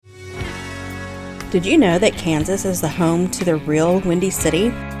Did you know that Kansas is the home to the real Windy City?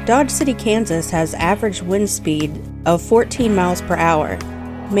 Dodge City, Kansas has average wind speed of 14 miles per hour,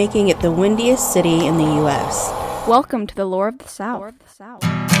 making it the windiest city in the U.S. Welcome to the Lore of the South.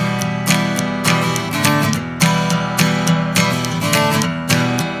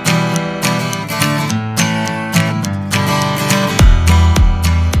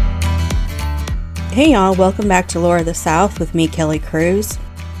 Hey y'all, welcome back to Lore of the South with me, Kelly Cruz.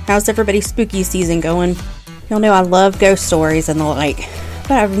 How's everybody's spooky season going? Y'all know I love ghost stories and the like,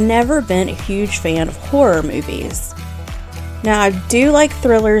 but I've never been a huge fan of horror movies. Now, I do like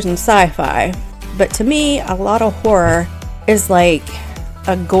thrillers and sci-fi, but to me, a lot of horror is like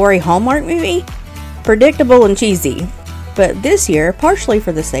a gory Hallmark movie, predictable and cheesy. But this year, partially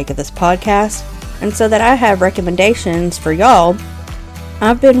for the sake of this podcast, and so that I have recommendations for y'all,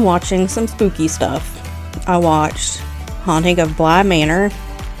 I've been watching some spooky stuff. I watched Haunting of Bly Manor.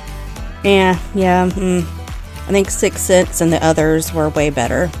 I think Sixth Sense and the others were way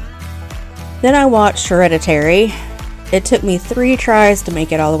better. Then I watched Hereditary. It took me 3 tries to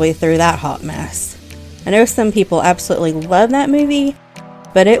make it all the way through that hot mess. I know some people absolutely love that movie,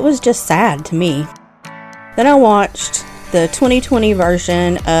 but it was just sad to me. Then I watched the 2020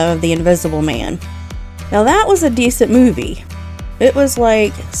 version of The Invisible Man. Now that was a decent movie. It was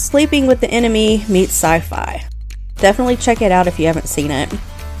like Sleeping with the Enemy meets sci-fi. Definitely check it out if you haven't seen it.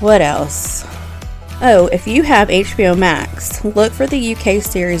 What else? Oh, if you have HBO Max, look for the UK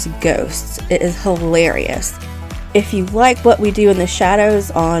series Ghosts. It is hilarious. If you like What We Do in the Shadows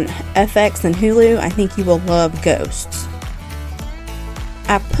on FX and Hulu, I think you will love Ghosts.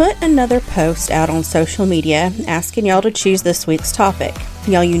 I put another post out on social media asking y'all to choose this week's topic.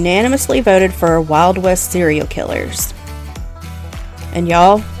 Y'all unanimously voted for Wild West serial killers. And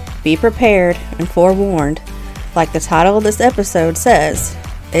y'all, be prepared and forewarned. Like the title of this episode says,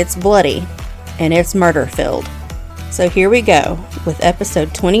 it's bloody and it's murder-filled. So here we go with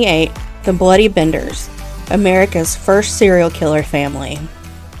episode 28, The Bloody Benders, America's first serial killer family.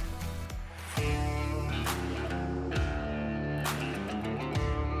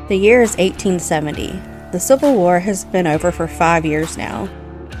 The year is 1870. The Civil War has been over for 5 years now,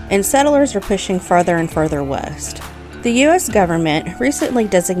 and settlers are pushing further and further west. The U.S. government recently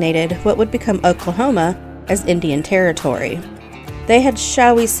designated what would become Oklahoma as Indian Territory. They had,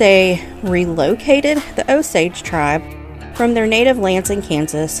 shall we say, relocated the Osage tribe from their native lands in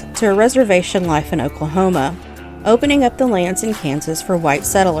Kansas to a reservation life in Oklahoma, opening up the lands in Kansas for white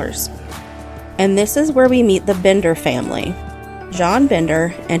settlers. And this is where we meet the Bender family. John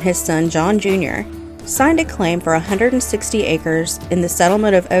Bender and his son John Jr. signed a claim for 160 acres in the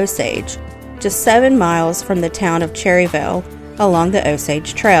settlement of Osage, just 7 miles from the town of Cherryville along the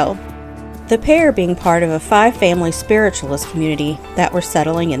Osage Trail. The pair being part of a 5-family spiritualist community that were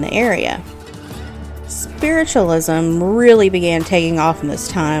settling in the area. Spiritualism really began taking off in this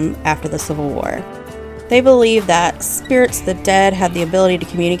time after the Civil War. They believed that spirits of the dead had the ability to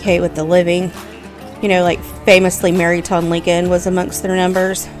communicate with the living. You know, like famously Mary Todd Lincoln was amongst their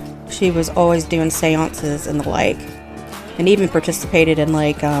numbers. She was always doing seances and the like, and even participated in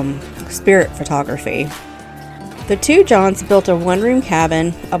spirit photography. The two Johns built a 1-room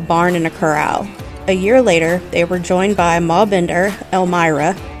cabin, a barn, and a corral. A year later, they were joined by Ma Bender,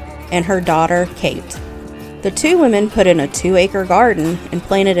 Elmira, and her daughter, Kate. The 2 women put in a 2-acre garden and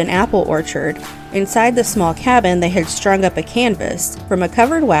planted an apple orchard. Inside the small cabin, they had strung up a canvas from a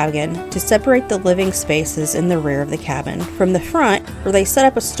covered wagon to separate the living spaces in the rear of the cabin from the front, where they set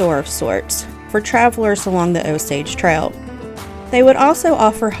up a store of sorts for travelers along the Osage Trail. They would also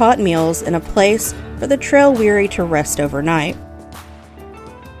offer hot meals and a place for the trail-weary to rest overnight.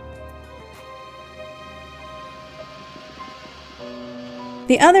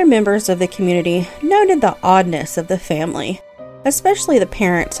 The other members of the community noted the oddness of the family, especially the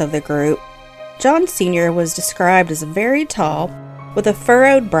parents of the group. John Sr. was described as very tall, with a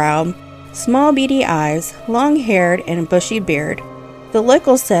furrowed brow, small beady eyes, long-haired, and a bushy beard. The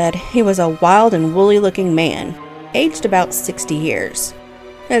locals said he was a wild and woolly-looking man, aged about 60 years.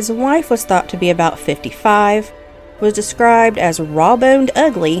 His wife was thought to be about 55, was described as raw-boned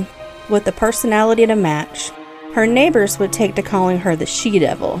ugly, with the personality to match. Her neighbors would take to calling her the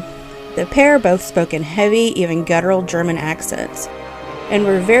she-devil. The pair both spoke in heavy, even guttural German accents, and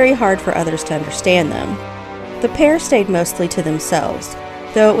were very hard for others to understand them. The pair stayed mostly to themselves,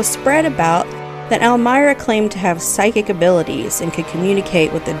 though it was spread about that Elmira claimed to have psychic abilities and could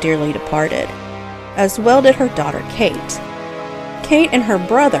communicate with the dearly departed, as well did her daughter Kate. Kate and her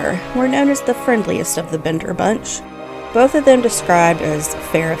brother were known as the friendliest of the Bender bunch, both of them described as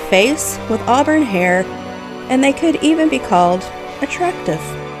fair of face, with auburn hair, and they could even be called attractive.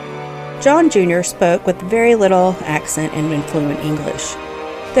 John Jr. spoke with very little accent and in fluent English,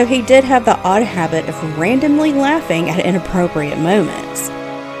 though he did have the odd habit of randomly laughing at inappropriate moments,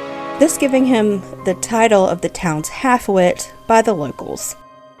 this giving him the title of the town's half-wit by the locals.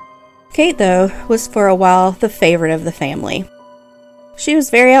 Kate, though, was for a while the favorite of the family. She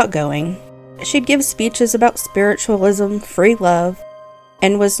was very outgoing. She'd give speeches about spiritualism, free love,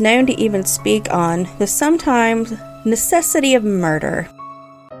 and was known to even speak on the sometimes necessity of murder.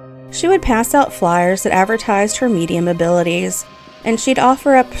 She would pass out flyers that advertised her medium abilities, and she'd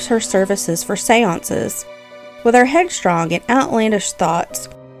offer up her services for seances. With her headstrong and outlandish thoughts,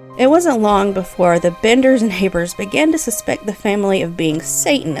 it wasn't long before the Benders' neighbors began to suspect the family of being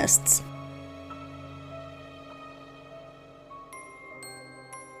Satanists.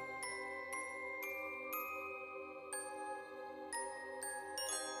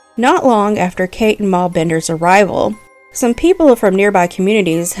 Not long after Kate and Ma Bender's arrival, some people from nearby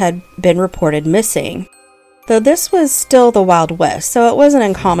communities had been reported missing. Though this was still the Wild West, so it wasn't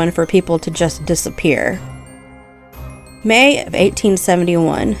uncommon for people to just disappear. May of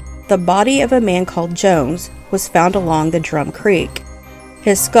 1871, the body of a man called Jones was found along the Drum Creek.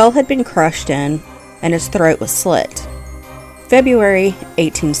 His skull had been crushed in, and his throat was slit. February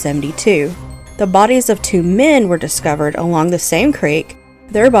 1872, the bodies of two men were discovered along the same creek,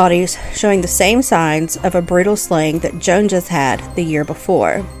 their bodies showing the same signs of a brutal slaying that Jones had the year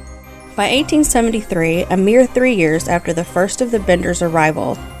before. By 1873, a mere 3 years after the first of the Benders'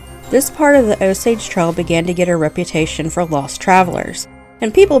 arrival, this part of the Osage Trail began to get a reputation for lost travelers,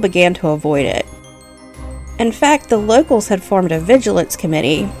 and people began to avoid it. In fact, the locals had formed a vigilance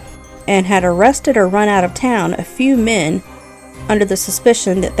committee and had arrested or run out of town a few men under the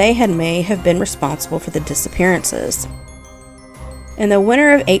suspicion that they may have been responsible for the disappearances. In the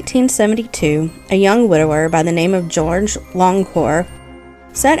winter of 1872, a young widower by the name of George Longcore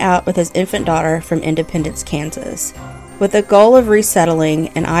set out with his infant daughter from Independence, Kansas, with the goal of resettling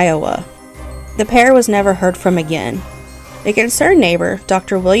in Iowa. The pair was never heard from again. A concerned neighbor,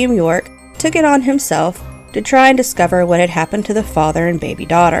 Dr. William York, took it on himself to try and discover what had happened to the father and baby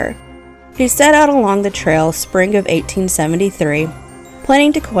daughter. He set out along the trail spring of 1873,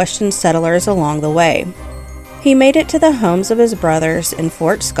 planning to question settlers along the way. He made it to the homes of his brothers in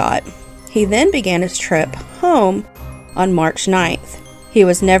Fort Scott. He then began his trip home on March 9th. He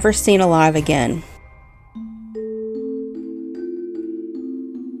was never seen alive again.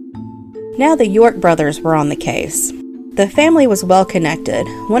 Now the York brothers were on the case. The family was well connected,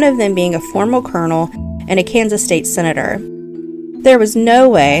 one of them being a former colonel and a Kansas state senator. There was no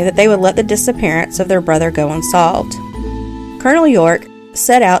way that they would let the disappearance of their brother go unsolved. Colonel York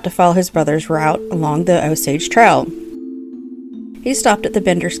set out to follow his brother's route along the Osage Trail. He stopped at the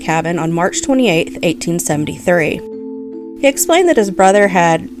Benders' cabin on March 28, 1873. He explained that his brother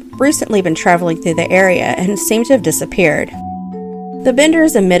had recently been traveling through the area and seemed to have disappeared. The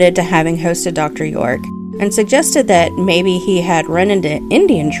Benders admitted to having hosted Dr. York and suggested that maybe he had run into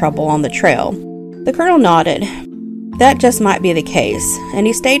Indian trouble on the trail. The colonel nodded. That just might be the case, and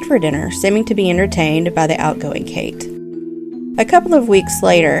he stayed for dinner, seeming to be entertained by the outgoing Kate. A couple of weeks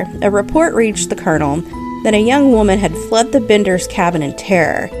later, a report reached the colonel that a young woman had fled the Benders' cabin in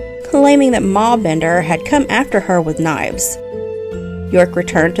terror, claiming that Ma Bender had come after her with knives. York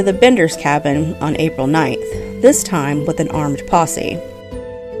returned to the Benders' cabin on April 9th, this time with an armed posse.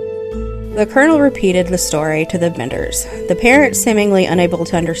 The colonel repeated the story to the Benders, the parents seemingly unable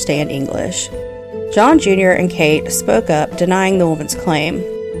to understand English. John Jr. and Kate spoke up, denying the woman's claim.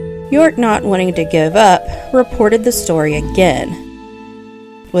 York, not wanting to give up, reported the story again.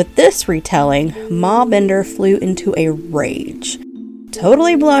 With this retelling, Ma Bender flew into a rage,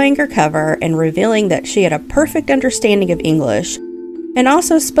 totally blowing her cover and revealing that she had a perfect understanding of English, and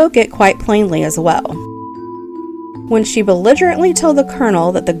also spoke it quite plainly as well. When she belligerently told the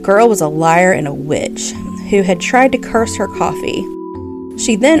colonel that the girl was a liar and a witch, who had tried to curse her coffee,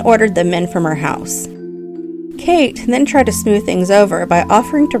 she then ordered the men from her house. Kate then tried to smooth things over by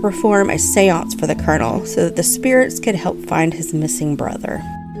offering to perform a seance for the colonel so that the spirits could help find his missing brother.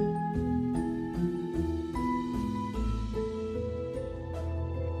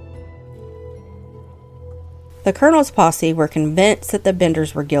 The colonel's posse were convinced that the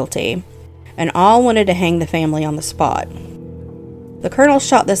Benders were guilty, and all wanted to hang the family on the spot. The colonel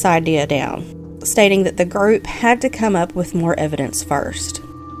shot this idea down, stating that the group had to come up with more evidence first.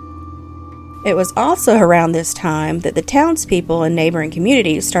 It was also around this time that the townspeople and neighboring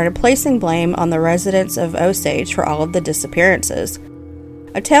communities started placing blame on the residents of Osage for all of the disappearances.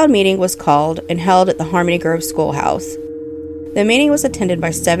 A town meeting was called and held at the Harmony Grove Schoolhouse. The meeting was attended by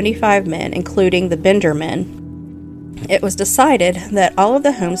 75 men, including the Bender men. It was decided that all of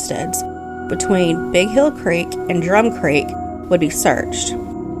the homesteads between Big Hill Creek and Drum Creek would be searched.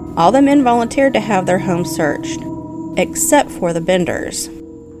 All the men volunteered to have their homes searched, except for the Benders.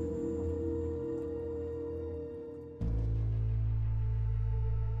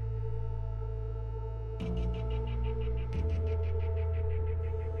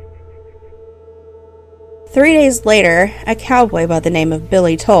 Three days later, a cowboy by the name of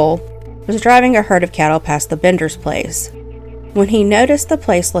Billy Toll was driving a herd of cattle past the Benders' place. When he noticed the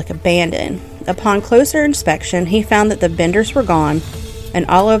place look abandoned, upon closer inspection, he found that the Benders were gone and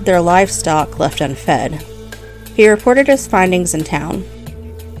all of their livestock left unfed. He reported his findings in town.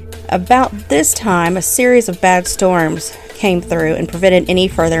 About this time, a series of bad storms came through and prevented any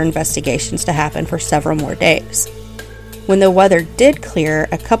further investigations to happen for several more days. When the weather did clear,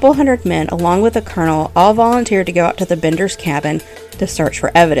 a couple hundred men, along with the colonel, all volunteered to go out to the Benders' cabin to search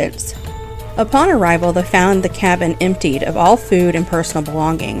for evidence. Upon arrival, they found the cabin emptied of all food and personal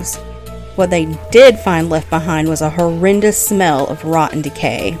belongings. What they did find left behind was a horrendous smell of rotten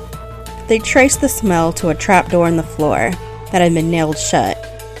decay. They traced the smell to a trapdoor in the floor that had been nailed shut.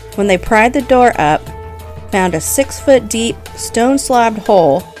 When they pried the door up, found a 6-foot deep, stone-slabbed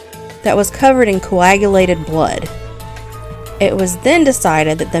hole that was covered in coagulated blood. It was then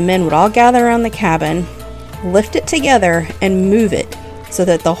decided that the men would all gather around the cabin, lift it together, and move it so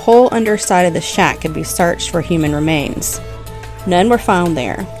that the whole underside of the shack could be searched for human remains. None were found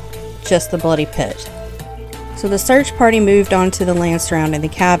there, just the bloody pit. So the search party moved on to the land surrounding the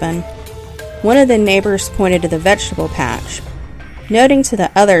cabin. One of the neighbors pointed to the vegetable patch, noting to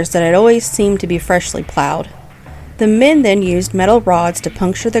the others that it always seemed to be freshly plowed. The men then used metal rods to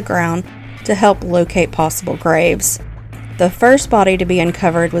puncture the ground to help locate possible graves. The first body to be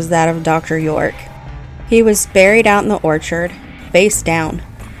uncovered was that of Dr. York. He was buried out in the orchard, face down,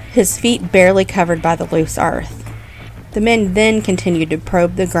 his feet barely covered by the loose earth. The men then continued to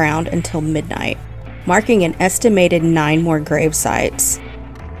probe the ground until midnight, marking an estimated 9 more grave sites.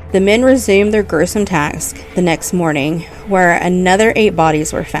 The men resumed their gruesome task the next morning, where another 8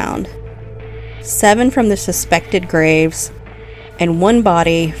 bodies were found. 7 from the suspected graves, and 1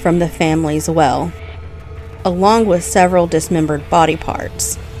 body from the family's well, along with several dismembered body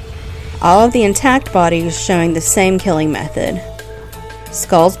parts. All of the intact bodies showing the same killing method.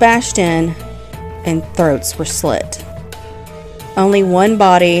 Skulls bashed in, and throats were slit. Only 1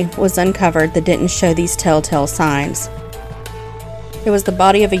 body was uncovered that didn't show these telltale signs. It was the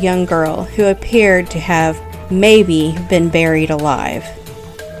body of a young girl who appeared to have maybe been buried alive.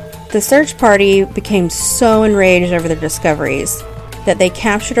 The search party became so enraged over their discoveries that they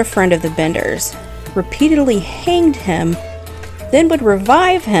captured a friend of the Benders, repeatedly hanged him, then would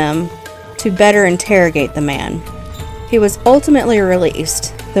revive him to better interrogate the man. He was ultimately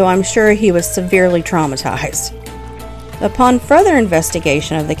released, though I'm sure he was severely traumatized. Upon further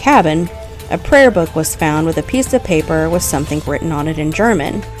investigation of the cabin, a prayer book was found with a piece of paper with something written on it in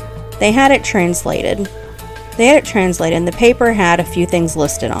German. They had it translated, and the paper had a few things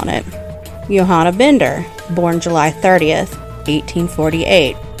listed on it. Johanna Bender, born July 30th,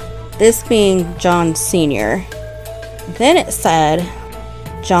 1848. This being John Sr. Then it said,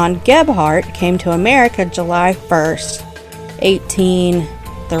 John Gebhardt came to America July 1st, 18...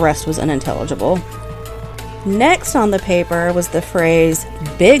 The rest was unintelligible. Next on the paper was the phrase,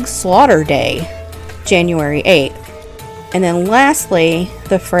 Big Slaughter Day, January 8th. And then lastly,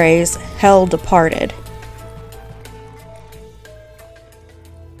 the phrase, Hell Departed.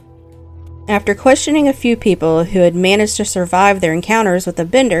 After questioning a few people who had managed to survive their encounters with the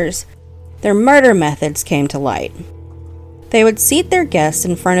Benders, their murder methods came to light. They would seat their guests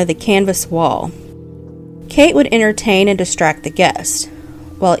in front of the canvas wall. Kate would entertain and distract the guest,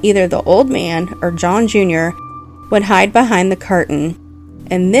 while either the old man or John Jr. would hide behind the curtain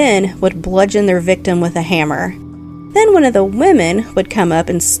and then would bludgeon their victim with a hammer. Then one of the women would come up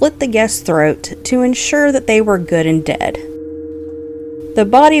and slit the guest's throat to ensure that they were good and dead. The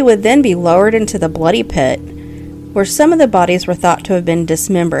body would then be lowered into the bloody pit, where some of the bodies were thought to have been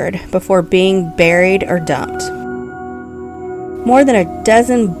dismembered before being buried or dumped. More than a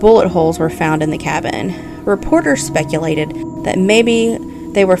dozen bullet holes were found in the cabin. Reporters speculated that maybe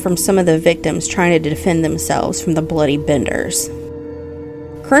they were from some of the victims trying to defend themselves from the bloody Benders.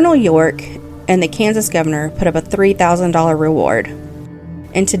 Colonel York and the Kansas governor put up a $3,000 reward.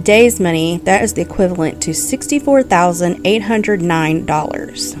 In today's money, that is the equivalent to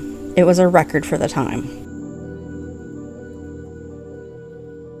 $64,809. It was a record for the time.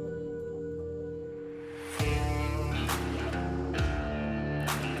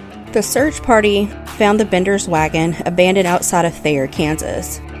 The search party found the Benders' wagon abandoned outside of Thayer,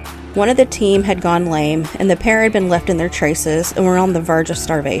 Kansas. One of the team had gone lame, and the pair had been left in their traces and were on the verge of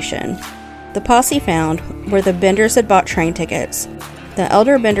starvation. The posse found where the Benders had bought train tickets, the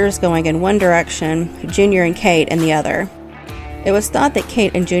elder Benders going in one direction, Junior and Kate in the other. It was thought that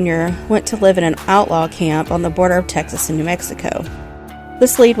Kate and Junior went to live in an outlaw camp on the border of Texas and New Mexico.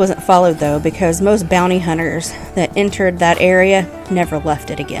 This lead wasn't followed, though, because most bounty hunters that entered that area never left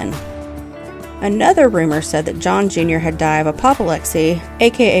it again. Another rumor said that John Jr. had died of apoplexy,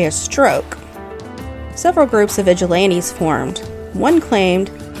 aka a stroke. Several groups of vigilantes formed. One claimed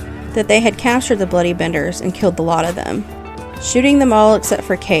that they had captured the Bloody Benders and killed the lot of them, shooting them all except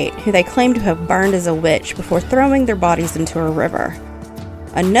for Kate, who they claimed to have burned as a witch before throwing their bodies into a river.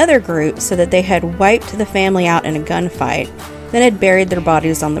 Another group said that they had wiped the family out in a gunfight, then had buried their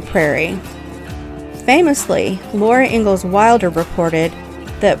bodies on the prairie. Famously, Laura Ingalls Wilder reported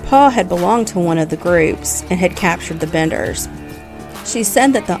that Paul had belonged to one of the groups and had captured the Benders. She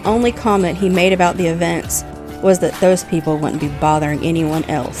said that the only comment he made about the events was that those people wouldn't be bothering anyone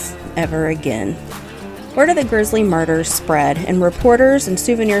else ever again. Word of the grisly murders spread, and reporters and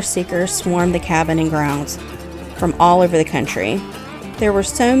souvenir seekers swarmed the cabin and grounds from all over the country. There were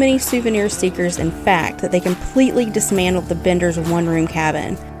so many souvenir seekers, in fact, that they completely dismantled the Benders' one-room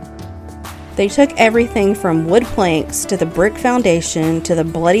cabin. They took everything from wood planks to the brick foundation to the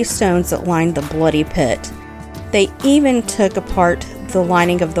bloody stones that lined the bloody pit. They even took apart the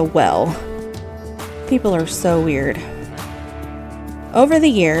lining of the well. People are so weird. Over the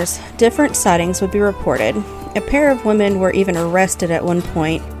years, different sightings would be reported. A pair of women were even arrested at one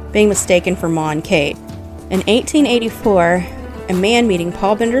point, being mistaken for Ma and Kate. In 1884, a man meeting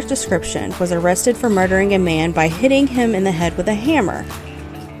Paul Bender's description was arrested for murdering a man by hitting him in the head with a hammer.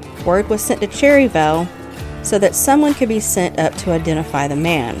 Word was sent to Cherryville so that someone could be sent up to identify the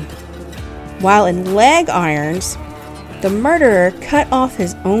man. While in leg irons, the murderer cut off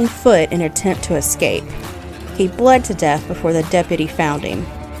his own foot in an attempt to escape. He bled to death before the deputy found him.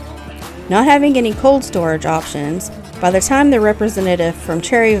 Not having any cold storage options, by the time the representative from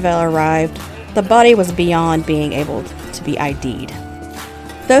Cherryville arrived, the body was beyond being able to be ID'd.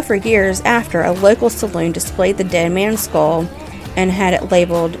 Though for years after, a local saloon displayed the dead man's skull and had it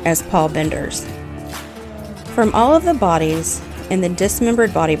labeled as Paul Bender's. From all of the bodies and the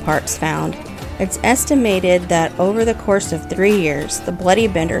dismembered body parts found, it's estimated that over the course of 3 years, the Bloody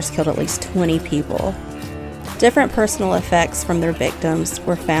Benders killed at least 20 people. Different personal effects from their victims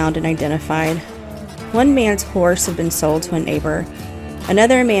were found and identified. One man's horse had been sold to a neighbor.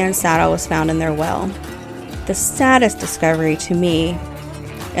 Another man's saddle was found in their well. The saddest discovery to me,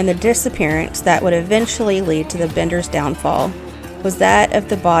 and the disappearance that would eventually lead to the Benders' downfall, was that of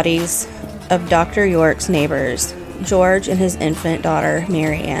the bodies of Dr. York's neighbors, George and his infant daughter,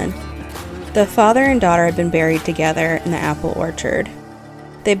 Mary Ann. The father and daughter had been buried together in the apple orchard.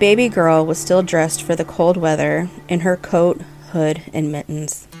 The baby girl was still dressed for the cold weather in her coat, hood, and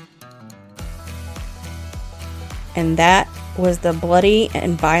mittens. And that was the bloody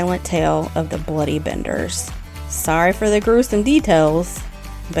and violent tale of the Bloody Benders. Sorry for the gruesome details,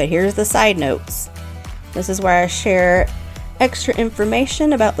 but here's the side notes. This is where I share extra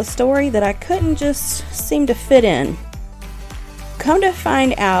information about the story that I couldn't just seem to fit in. Come to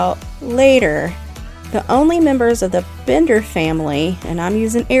find out later, the only members of the Bender family, and I'm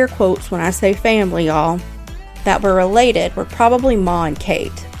using air quotes when I say family, y'all, that were related were probably Ma and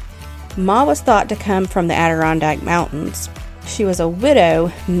Kate. Ma was thought to come from the Adirondack Mountains. She was a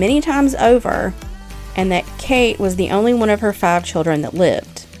widow many times over, and that Kate was the only one of her 5 children that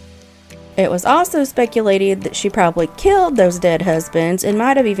lived. It was also speculated that she probably killed those dead husbands and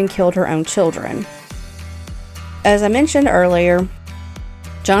might have even killed her own children. As I mentioned earlier,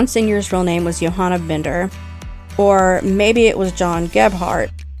 John Sr.'s real name was Johanna Bender, or maybe it was John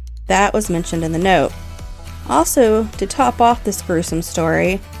Gebhardt. That was mentioned in the note. Also, to top off this gruesome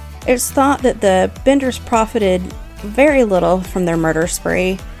story, it's thought that the Benders profited very little from their murder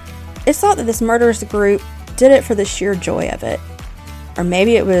spree. It's thought that this murderous group did it for the sheer joy of it. Or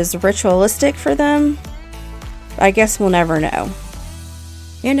maybe it was ritualistic for them. I guess we'll never know.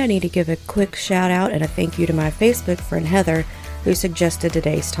 And I need to give a quick shout out and a thank you to my Facebook friend Heather, who suggested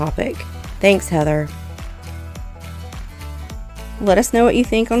today's topic. Thanks, Heather. Let us know what you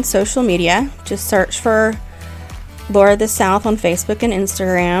think on social media. Just search for Lore of the South on Facebook and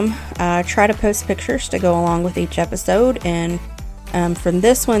Instagram. Try to post pictures to go along with each episode. And from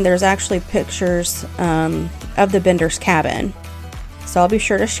this one, there's actually pictures of the Benders' cabin. So I'll be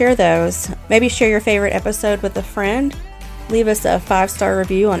sure to share those. Maybe share your favorite episode with a friend. Leave us a 5-star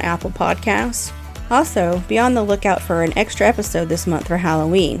review on Apple Podcasts. Also, be on the lookout for an extra episode this month for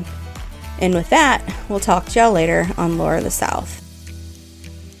Halloween. And with that, we'll talk to y'all later on Lore of the South.